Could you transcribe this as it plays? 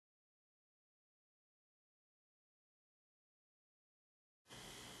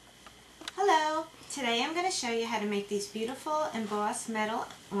Today I'm going to show you how to make these beautiful embossed metal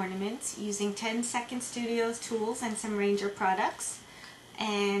ornaments using 10 Second Studios tools and some Ranger products.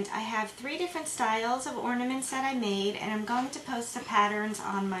 And I have 3 different styles of ornaments that I made, and I'm going to post the patterns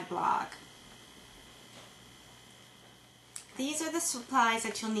on my blog. These are the supplies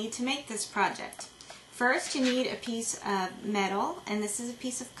that you'll need to make this project. First, you need a piece of metal, and this is a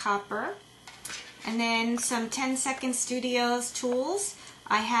piece of copper. And then some 10 Second Studios tools.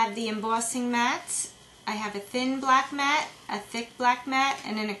 I have the embossing mats. I have a thin black mat, a thick black mat,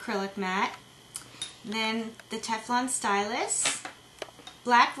 and an acrylic mat. Then the Teflon stylus,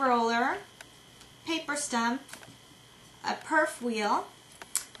 black roller, paper stump, a perf wheel,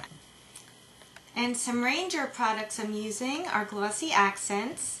 and some Ranger products I'm using are glossy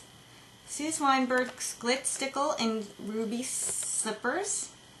accents, Suze Weinberg's Glit Stickle and Ruby slippers,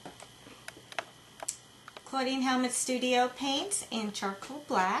 Claudine Helmut Studio paints in charcoal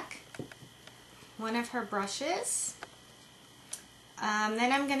black, one of her brushes.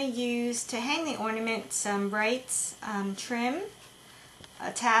 Then I'm going to use to hang the ornament some brights, trim,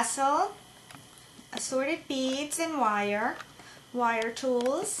 a tassel, assorted beads and wire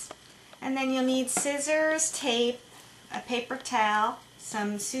tools, and then you'll need scissors, tape, a paper towel,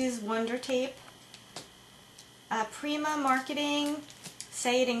 some Suze Wonder Tape, Prima Marketing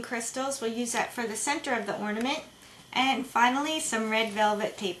Say It in Crystals, we'll use that for the center of the ornament, and finally some red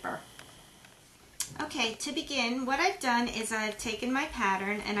velvet paper. Okay, to begin, what I've done is I've taken my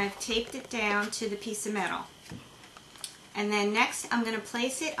pattern and I've taped it down to the piece of metal. And then next I'm going to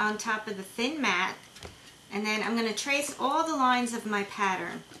place it on top of the thin mat, and then I'm going to trace all the lines of my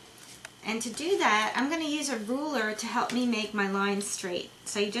pattern. And to do that, I'm going to use a ruler to help me make my lines straight.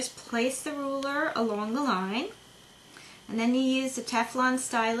 So you just place the ruler along the line, and then you use the Teflon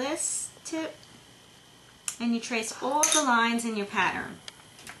stylus tip, and you trace all the lines in your pattern.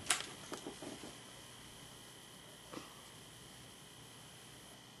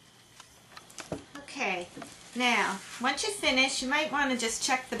 Okay, now once you finish, you might want to just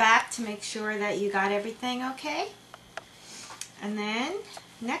check the back to make sure that you got everything okay. And then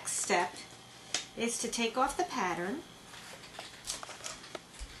next step is to take off the pattern.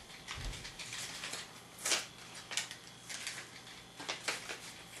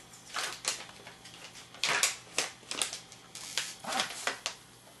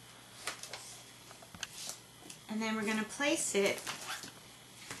 And then we're going to place it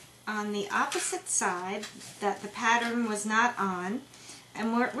on the opposite side that the pattern was not on.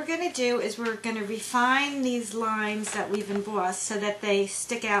 And what we're going to do is we're going to refine these lines that we've embossed so that they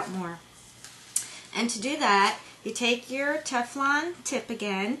stick out more. And to do that, you take your Teflon tip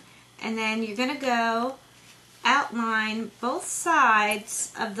again, and then you're going to go outline both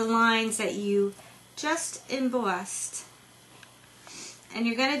sides of the lines that you just embossed. And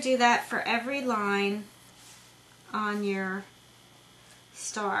you're going to do that for every line on your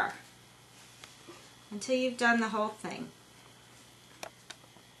star until you've done the whole thing.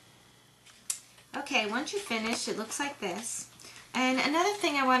 Okay, once you're finished, it looks like this. And another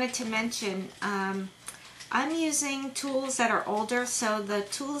thing I wanted to mention, I'm using tools that are older, so the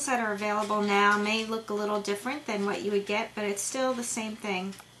tools that are available now may look a little different than what you would get, but it's still the same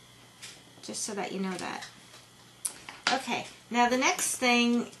thing, just so that you know that. Okay, now the next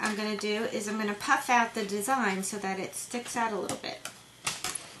thing I'm going to do is I'm going to puff out the design so that it sticks out a little bit.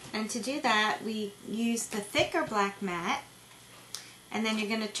 And to do that, we use the thicker black mat, and then you're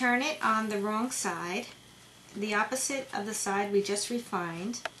going to turn it on the wrong side, the opposite of the side we just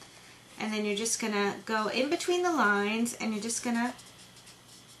refined, and then you're just going to go in between the lines, and you're just going to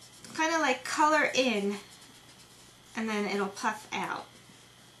kind of like color in, and then it'll puff out.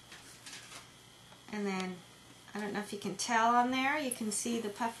 And then, I don't know if you can tell on there, you can see the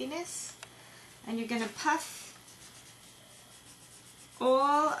puffiness, and you're going to puff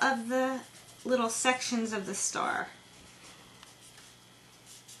all of the little sections of the star.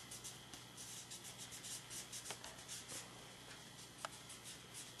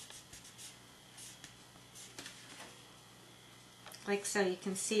 Like so, you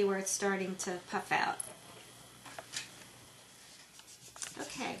can see where it's starting to puff out.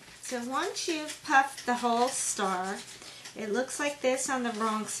 Okay, so once you've puffed the whole star, it looks like this on the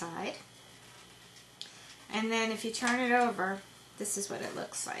wrong side. And then if you turn it over, this is what it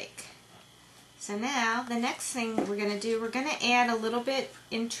looks like. So now, the next thing we're going to do, we're going to add a little bit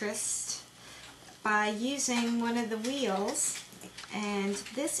interest by using one of the wheels. And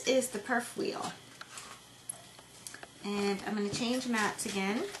this is the perf wheel. And I'm going to change mats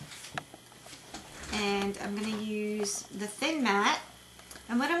again, and I'm going to use the thin mat,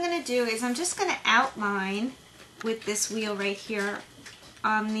 and what I'm going to do is I'm just going to outline with this wheel right here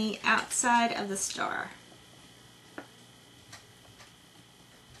on the outside of the star.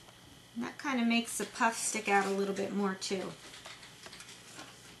 And that kind of makes the puff stick out a little bit more too.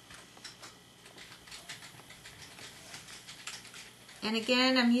 And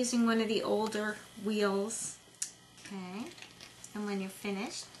again, I'm using one of the older wheels. Okay, and when you're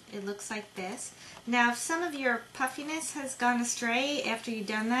finished, it looks like this. Now, if some of your puffiness has gone astray after you've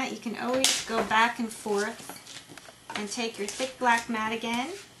done that, you can always go back and forth and take your thick black mat again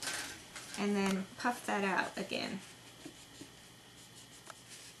and then puff that out again.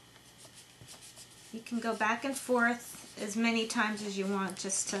 You can go back and forth as many times as you want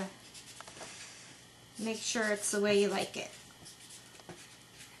just to make sure it's the way you like it.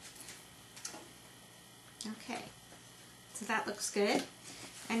 Okay, so that looks good.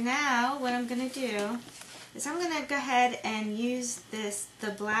 And now what I'm going to do is I'm going to go ahead and use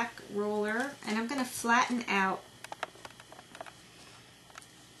the black roller, and I'm going to flatten out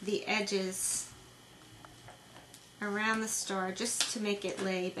the edges around the star just to make it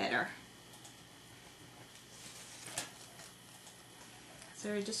lay better. So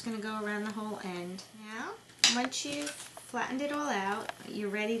we're just going to go around the whole end. Now, once you've flattened it all out, you're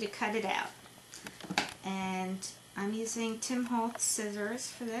ready to cut it out. And I'm using Tim Holtz scissors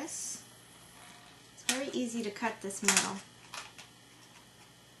for this. It's very easy to cut this metal.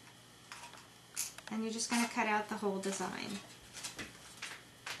 And you're just going to cut out the whole design.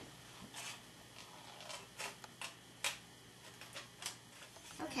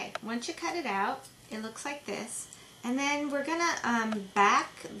 Okay, once you cut it out, it looks like this. And then we're going to back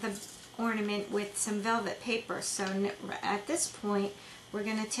the ornament with some velvet paper. So at this point, we're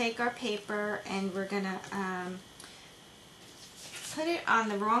going to take our paper and we're going to put it on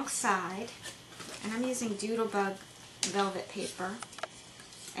the wrong side. And I'm using Doodlebug velvet paper.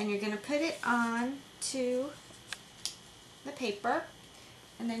 And you're going to put it on to the paper.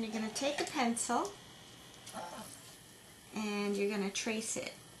 And then you're going to take a pencil and you're going to trace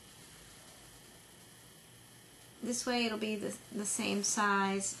it. This way it'll be the same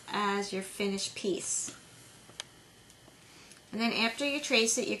size as your finished piece. And then after you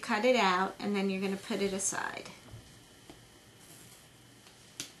trace it, you cut it out, and then you're going to put it aside.